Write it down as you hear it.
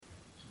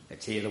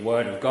Let's hear the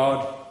word of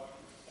God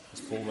as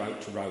Paul wrote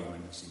to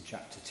Romans in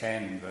chapter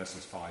 10,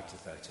 verses 5 to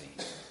 13.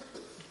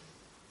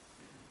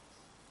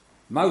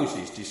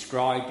 Moses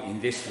described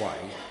in this way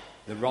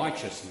the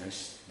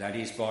righteousness that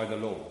is by the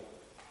law.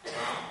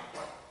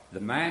 The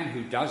man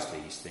who does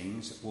these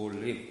things will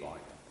live by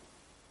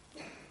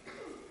them.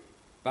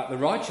 But the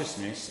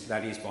righteousness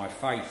that is by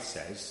faith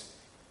says,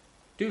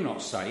 do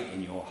not say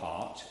in your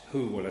heart,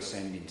 who will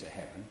ascend into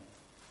heaven,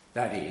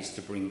 that is,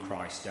 to bring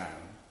Christ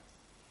down,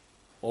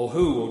 or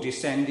who will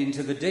descend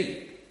into the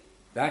deep,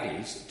 that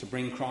is, to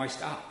bring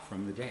Christ up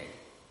from the dead.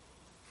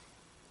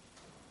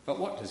 But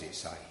what does it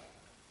say?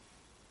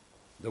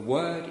 The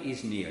word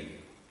is near you.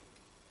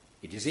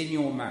 It is in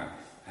your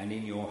mouth and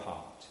in your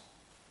heart.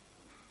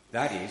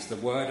 That is the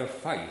word of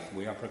faith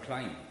we are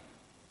proclaiming.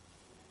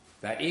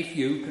 That if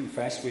you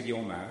confess with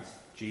your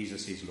mouth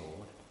Jesus is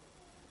Lord,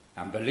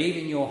 and believe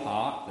in your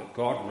heart that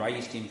God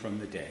raised him from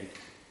the dead,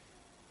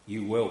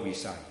 you will be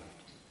saved.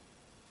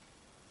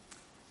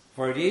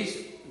 For it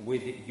is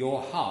with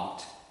your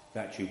heart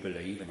that you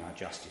believe and are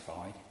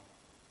justified,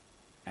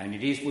 and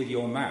it is with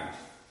your mouth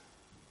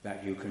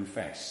that you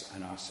confess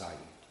and are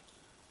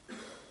saved.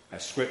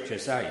 As Scripture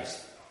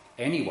says,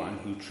 anyone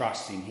who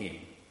trusts in him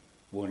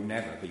will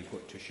never be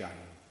put to shame.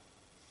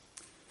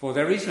 For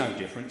there is no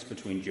difference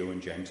between Jew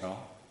and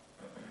Gentile.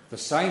 The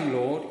same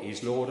Lord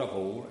is Lord of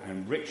all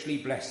and richly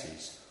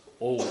blesses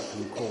all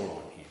who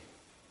call on him.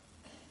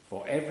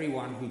 For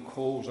everyone who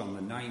calls on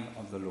the name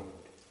of the Lord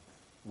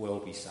will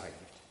be saved.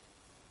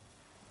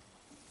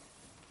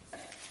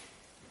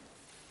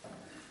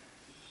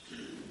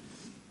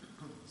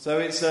 So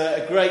it's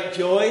a great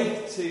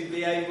joy to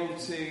be able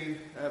to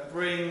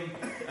bring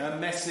a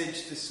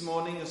message this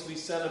morning as we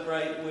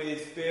celebrate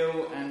with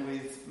Bill and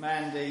with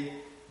Mandy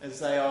as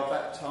they are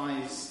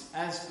baptised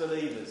as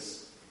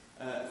believers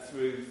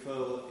through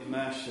full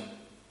immersion.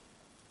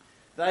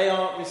 They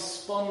are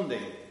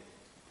responding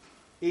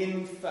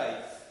in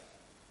faith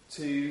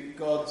to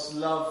God's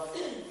love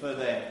for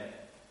them,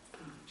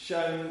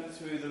 shown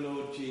through the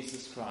Lord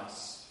Jesus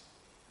Christ.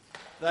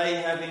 They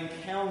have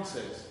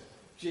encountered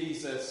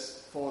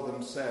Jesus for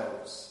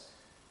themselves,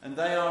 and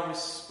they are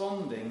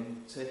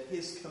responding to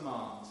his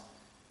command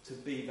to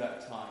be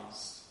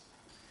baptised.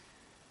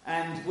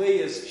 And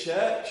we as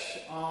church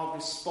are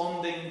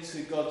responding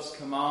to God's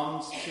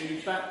command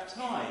to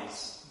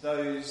baptise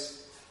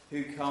those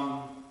who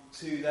come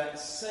to that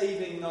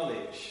saving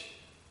knowledge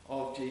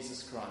of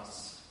Jesus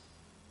Christ.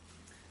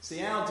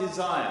 See, our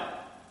desire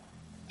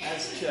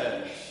as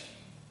church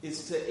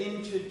is to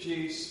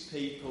introduce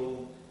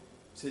people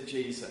to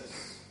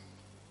Jesus.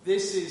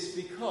 This is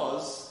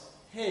because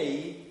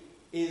he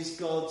is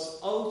God's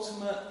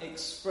ultimate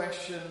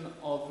expression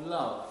of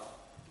love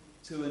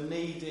to a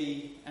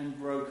needy and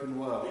broken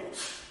world.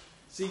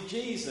 See,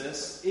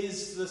 Jesus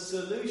is the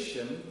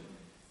solution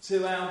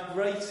to our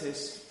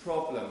greatest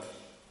problem,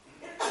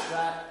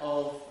 that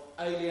of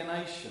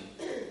alienation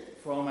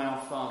from our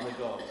Father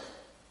God.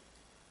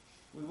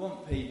 We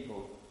want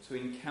people to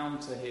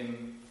encounter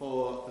him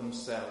for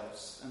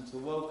themselves and to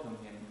welcome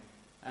him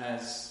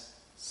as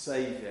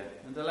Saviour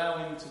and allow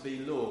him to be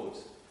Lord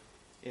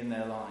in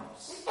their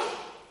lives.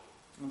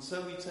 And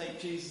so we take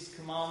Jesus'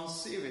 commands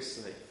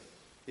seriously.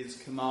 His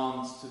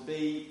commands to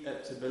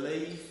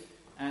believe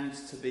and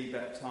to be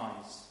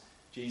baptised.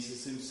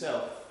 Jesus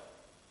himself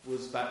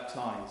was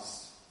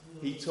baptised.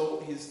 He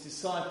taught his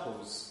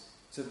disciples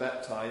to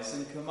baptise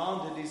and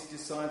commanded his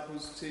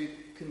disciples to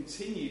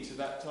continue to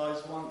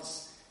baptise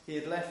once he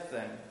had left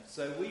them.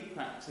 So we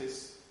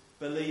practice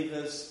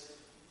believers'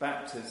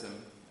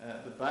 baptism,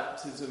 the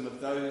baptism of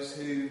those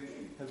who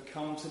have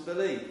come to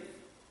believe,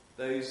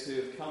 those who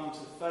have come to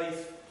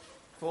faith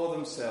for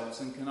themselves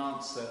and can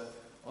answer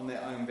on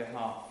their own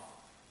behalf.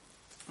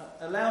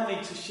 Allow me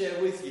to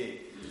share with you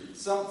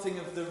something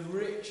of the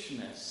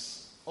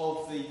richness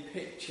of the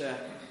picture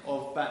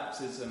of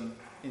baptism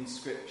in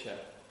Scripture.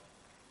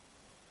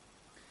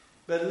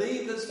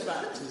 Believers'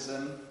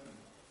 baptism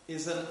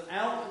is an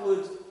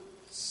outward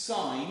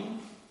sign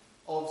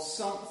of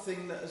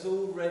something that has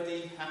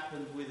already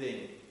happened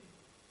within.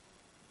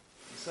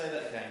 I'll say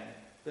that again.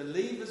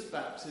 Believers'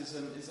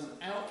 baptism is an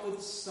outward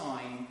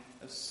sign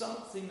of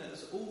something that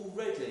has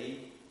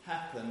already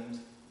happened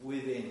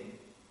within.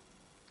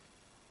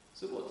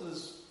 So what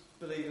does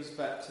believers'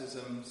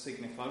 baptism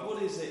signify?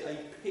 What is it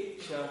a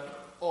picture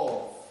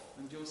of?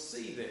 And you'll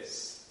see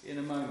this in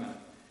a moment.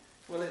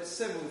 Well, it's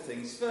several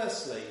things.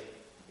 Firstly,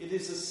 it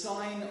is a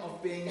sign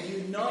of being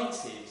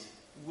united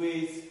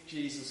with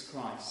Jesus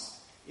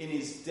Christ in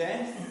his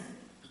death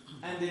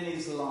and in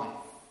his life.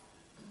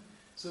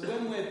 So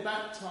when we're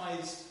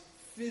baptised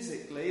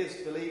physically as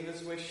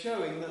believers, we're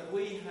showing that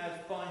we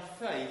have, by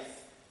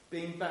faith,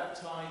 been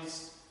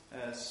baptised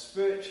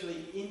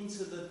spiritually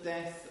into the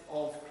death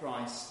of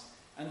Christ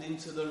and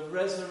into the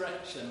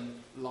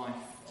resurrection life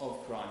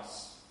of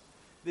Christ.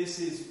 This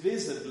is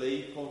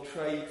visibly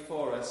portrayed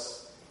for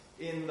us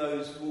in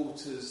those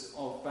waters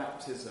of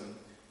baptism.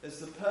 As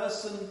the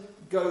person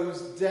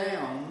goes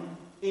down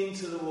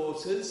into the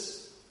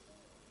waters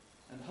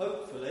and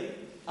hopefully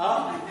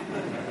up,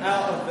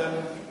 out of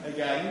them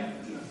again.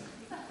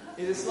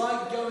 It is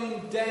like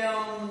going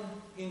down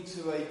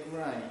into a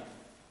grave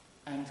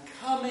and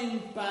coming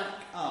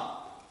back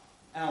up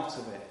out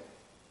of it.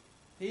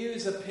 Here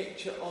is a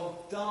picture of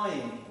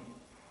dying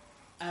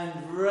and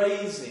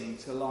raising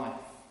to life.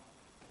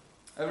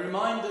 A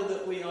reminder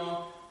that we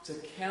are to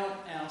count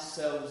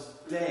ourselves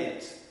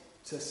dead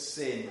to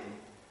sin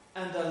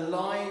and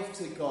alive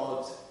to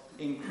God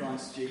in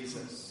Christ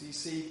Jesus. You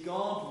see,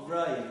 God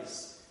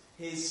raised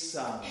his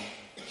Son,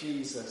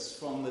 Jesus,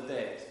 from the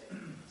dead,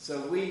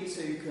 so we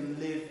too can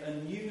live a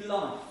new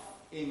life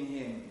in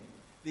him.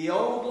 The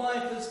old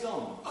life has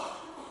gone,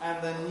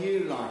 and the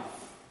new life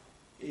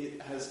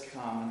it has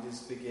come and is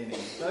beginning.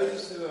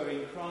 Those who are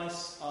in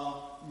Christ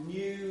are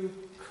new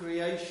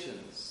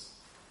creations,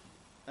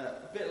 a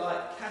bit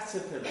like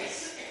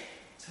caterpillars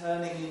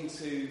turning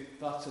into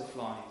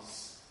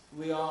butterflies.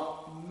 We are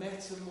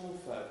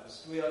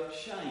metamorphosed, we are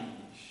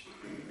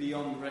changed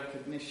beyond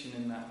recognition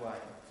in that way.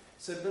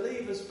 So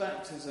believers'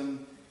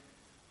 baptism,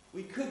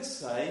 we could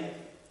say,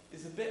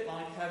 is a bit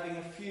like having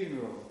a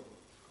funeral.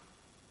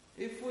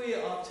 If we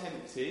are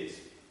tempted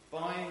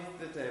by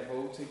the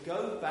devil to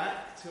go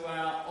back to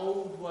our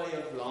old way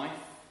of life,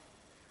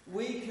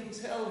 we can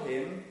tell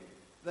him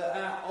that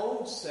our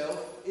old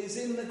self is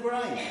in the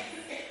grave.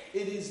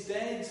 It is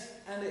dead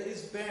and it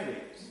is buried,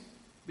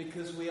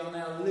 because we are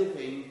now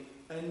living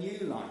a new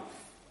life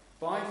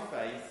by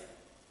faith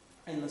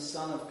in the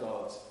Son of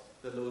God,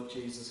 the Lord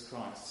Jesus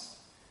Christ.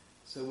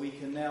 So we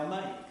can now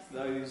make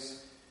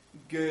those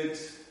good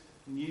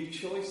new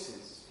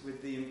choices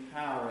with the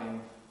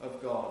empowering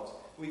of God.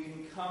 We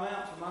can come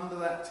out from under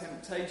that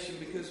temptation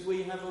because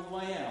we have a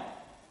way out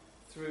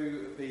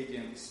through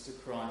obedience to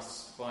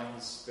Christ by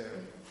his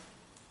Spirit.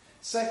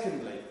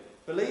 Secondly,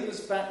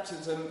 believers'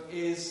 baptism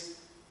is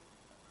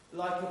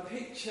like a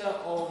picture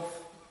of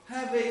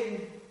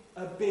having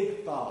a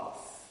big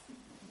bath.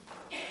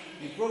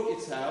 You brought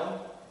your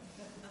towel.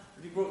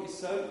 Have you brought your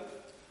soap?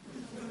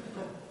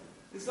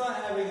 It's like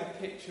having a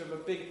picture of a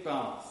big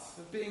bath,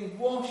 of being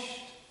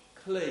washed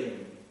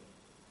clean.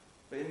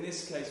 But in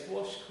this case,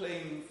 washed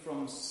clean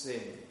from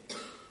sin.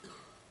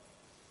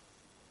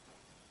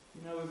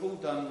 You know, we've all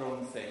done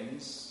wrong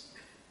things.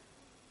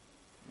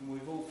 And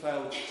we've all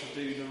failed to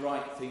do the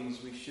right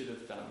things we should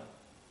have done.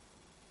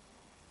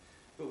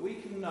 But we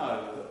can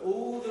know that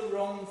all the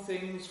wrong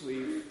things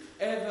we've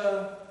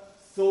ever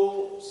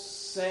thought,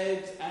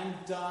 said and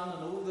done,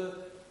 and all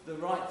the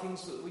right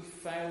things that we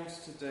failed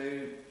to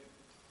do,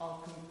 are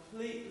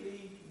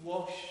completely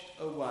washed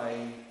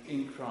away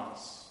in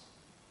Christ.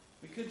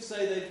 We could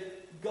say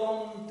they've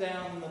gone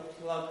down the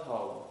plug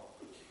hole.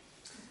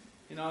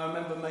 You know, I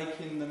remember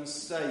making the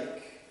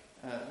mistake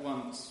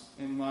once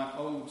in my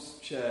old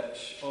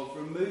church of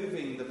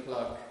removing the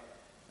plug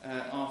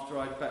after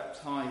I'd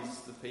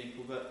baptised the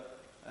people, but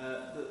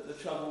the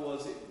trouble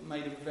was it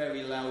made a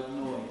very loud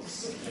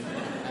noise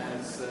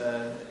as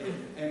it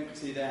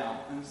emptied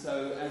out, and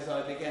so as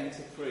I began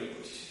to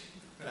preach,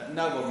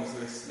 no one was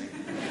listening.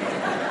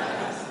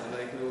 So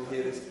they could all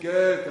hear this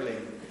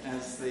gurgling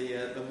as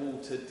the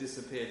water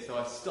disappeared, so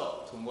I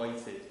stopped and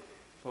waited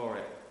for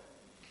it.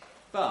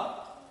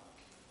 But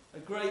a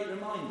great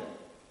reminder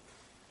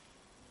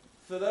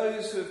for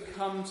those who have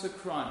come to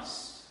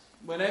Christ,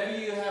 whenever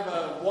you have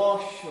a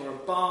wash or a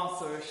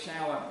bath or a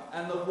shower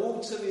and the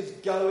water is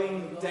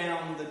going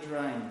down the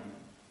drain,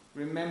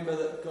 remember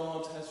that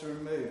God has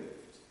removed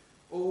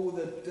all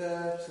the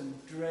dirt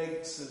and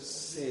dregs of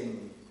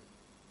sin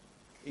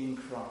in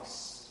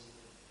Christ.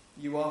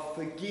 You are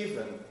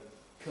forgiven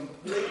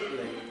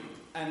completely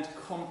and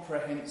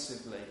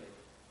comprehensively.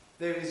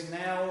 There is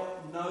now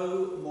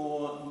no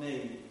more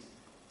need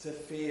to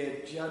fear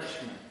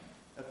judgment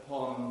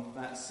upon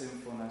that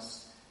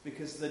sinfulness,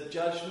 because the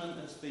judgment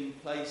has been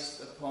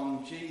placed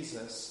upon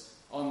Jesus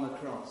on the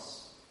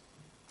cross.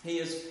 He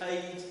has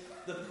paid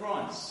the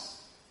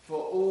price for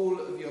all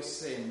of your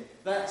sin.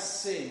 That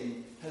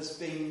sin has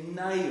been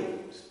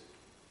nailed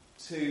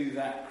to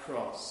that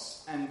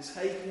cross and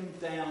taken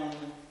down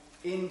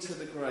into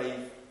the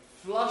grave,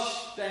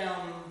 flushed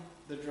down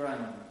the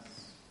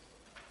drains.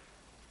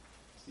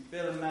 See,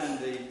 Bill and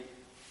Mandy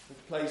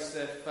have placed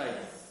their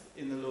faith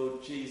in the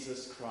Lord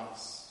Jesus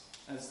Christ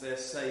as their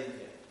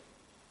Saviour.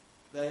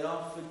 They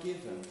are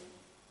forgiven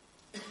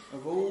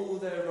of all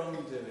their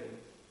wrongdoing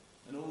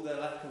and all their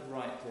lack of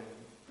right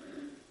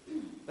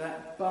doing.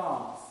 That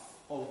bath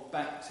of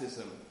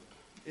baptism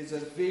is a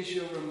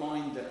visual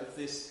reminder of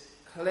this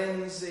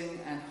cleansing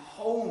and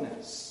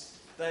wholeness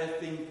they have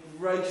been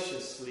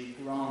graciously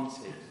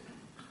granted.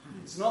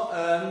 It's not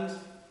earned,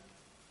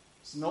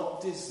 it's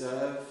not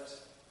deserved,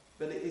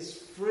 but it is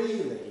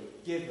freely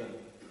given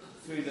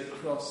through the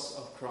cross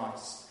of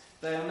Christ.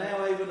 They are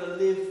now able to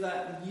live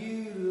that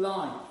new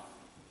life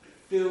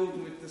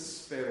filled with the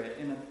Spirit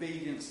in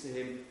obedience to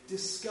him,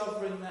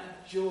 discovering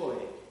that joy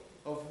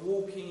of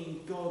walking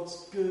in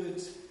God's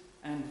good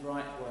and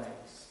right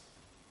ways.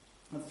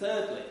 And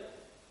thirdly,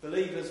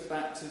 believers'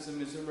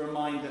 baptism is a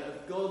reminder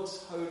of God's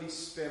Holy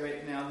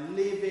Spirit now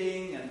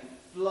living and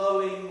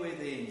flowing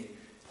within,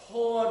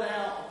 poured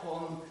out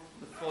upon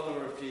the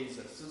follower of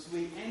Jesus, as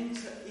we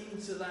enter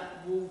into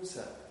that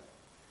water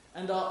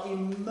and are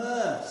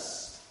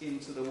immersed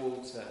into the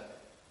water,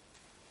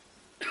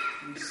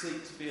 we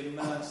seek to be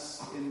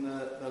immersed in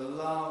the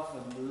love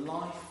and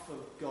life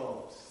of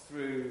God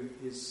through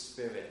his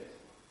Spirit.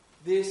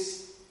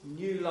 This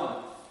new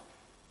life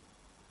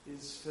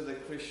is for the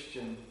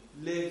Christian,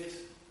 lived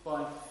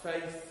by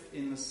faith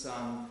in the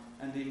Son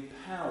and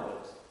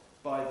empowered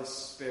by the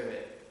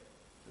Spirit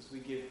as we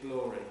give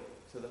glory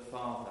to the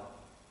Father.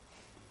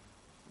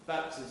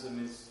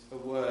 Baptism is a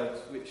word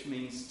which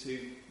means to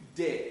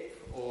dip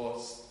or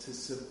to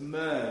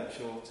submerge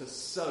or to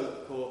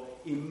soak or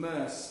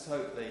immerse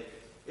totally.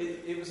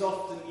 It was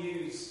often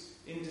used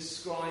in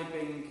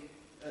describing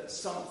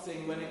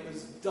something when it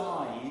was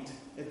dyed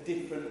a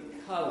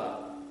different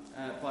colour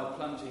by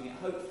plunging it.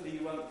 Hopefully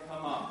you won't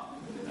come up.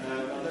 I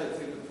don't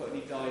think we'll put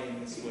any dye in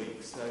this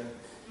week.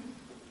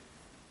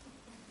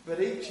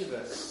 But each of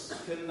us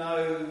can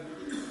know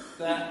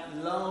that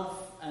love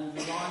and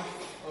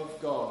life of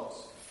God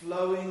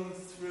flowing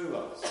through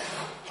us.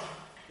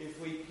 If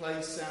we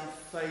place our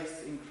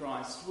faith in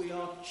Christ, we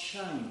are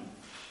changed.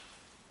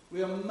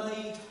 We are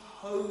made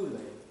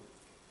holy.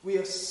 We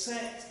are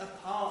set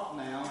apart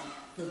now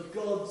for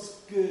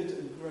God's good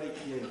and great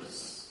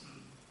use.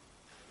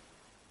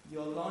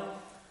 Your life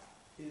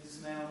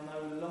is now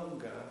no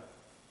longer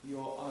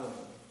your own.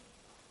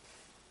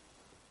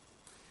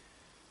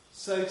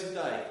 So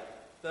today,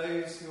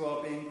 those who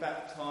are being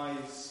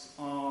baptised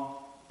are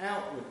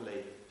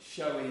outwardly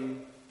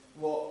showing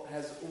what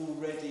has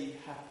already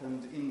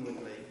happened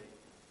inwardly.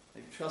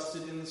 They've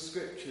trusted in the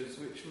Scriptures,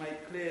 which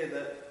make clear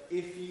that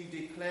if you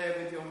declare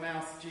with your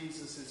mouth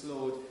Jesus is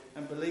Lord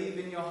and believe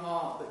in your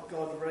heart that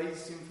God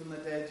raised him from the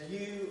dead,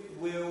 you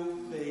will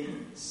be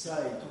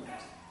saved.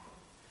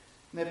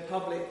 In their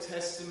public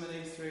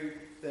testimony, through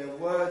their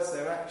words,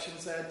 their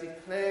actions, they are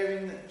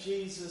declaring that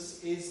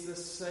Jesus is the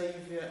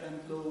Saviour and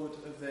Lord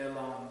of their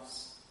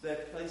lives.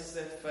 They've placed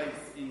their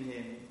faith in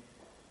him.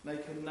 They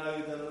can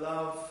know the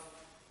love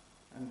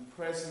and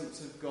presence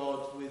of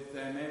God with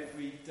them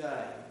every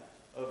day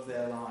of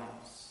their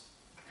lives.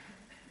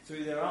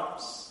 Through their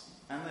ups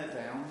and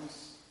their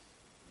downs,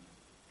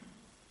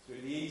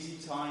 through the easy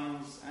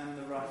times and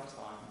the rough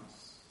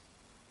times.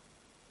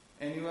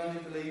 Anyone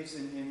who believes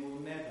in him will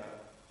never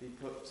be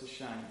put to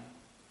shame.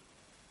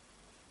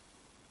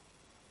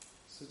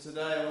 So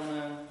today I want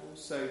to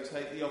also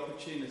take the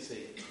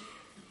opportunity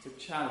to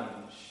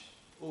challenge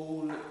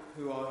all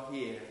who are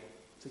here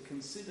to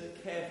consider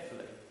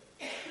carefully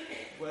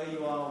where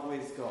you are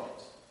with God.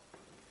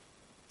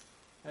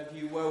 Have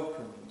you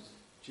welcomed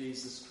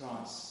Jesus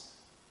Christ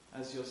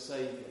as your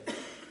Saviour?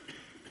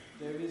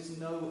 There is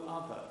no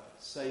other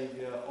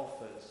Saviour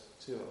offered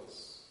to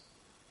us.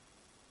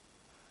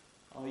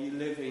 Are you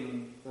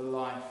living the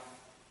life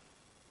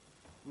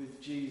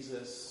with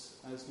Jesus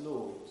as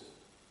Lord?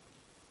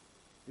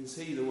 Is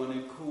he the one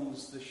who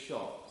calls the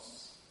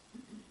shots?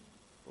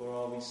 Or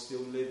are we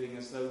still living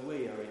as though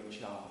we are in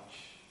charge?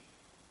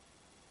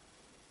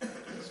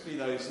 Let's be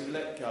those who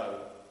let go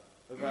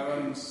of our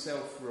own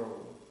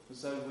self-rule,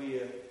 as though we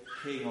are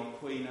king or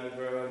queen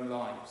over our own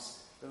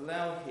lives.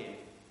 Allow him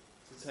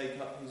to take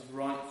up his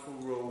rightful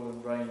rule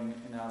and reign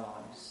in our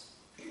lives.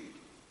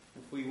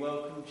 If we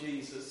welcome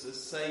Jesus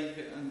as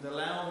Saviour and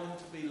allow him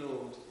to be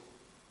Lord,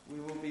 we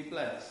will be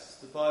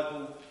blessed. The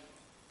Bible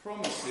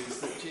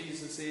promises that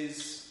Jesus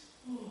is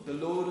the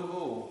Lord of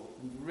all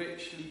and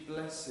richly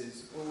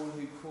blesses all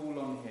who call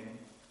on him,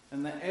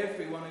 and that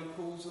everyone who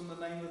calls on the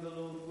name of the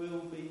Lord will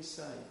be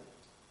saved.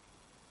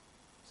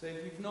 So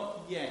if you've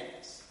not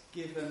yet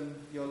given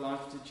your life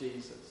to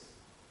Jesus,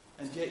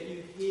 and yet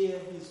you hear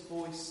his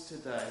voice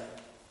today,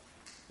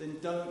 then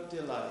don't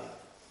delay.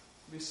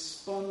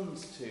 Respond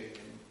to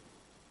him.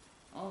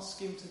 Ask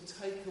him to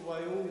take away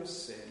all your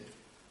sin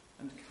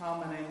and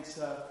come and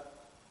enter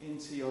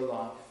into your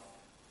life,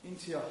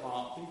 into your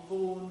heart. Be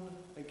born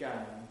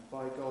again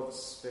by God's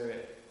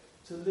Spirit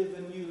to live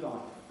a new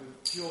life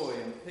with joy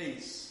and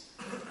peace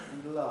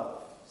and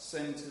love,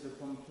 centred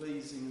upon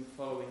pleasing and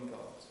following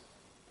God.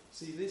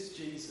 See, this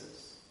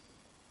Jesus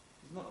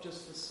is not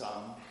just for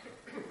some,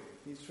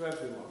 he's for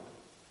everyone.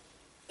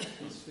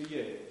 He's for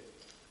you.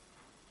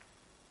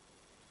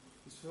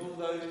 He's for all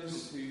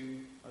those who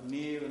are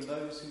near and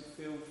those who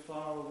feel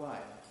far away.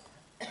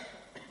 In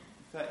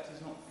fact,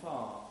 he's not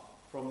far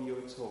from you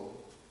at all.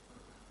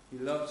 He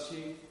loves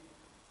you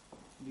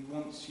and he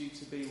wants you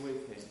to be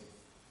with him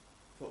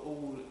for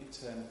all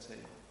eternity.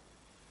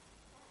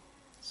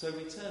 So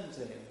return to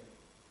him.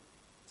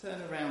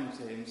 Turn around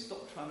to him.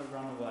 Stop trying to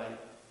run away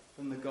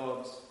from the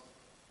God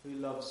who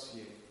loves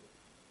you.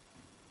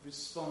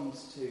 Respond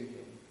to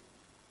him.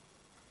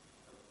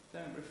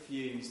 Don't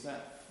refuse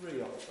that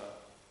free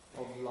offer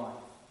of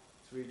life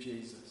through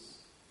Jesus.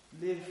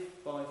 Live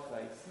by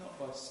faith, not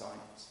by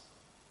sight.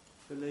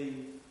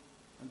 Believe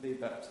and be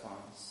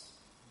baptised.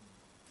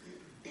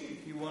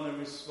 If you want to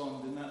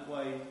respond in that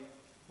way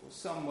or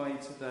some way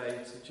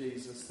today to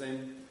Jesus,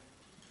 then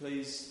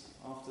please,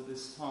 after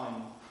this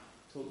time,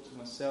 talk to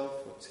myself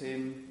or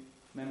Tim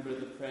member of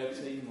the prayer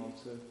team or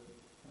to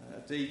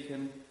a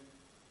deacon,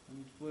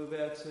 and we'll be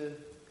able to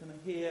kind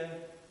of hear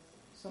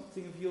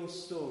something of your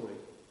story,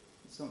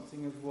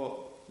 something of what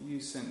you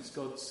sense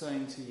God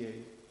saying to you,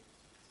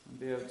 and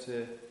be able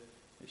to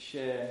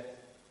share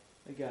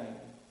again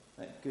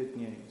that good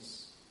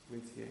news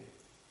with you.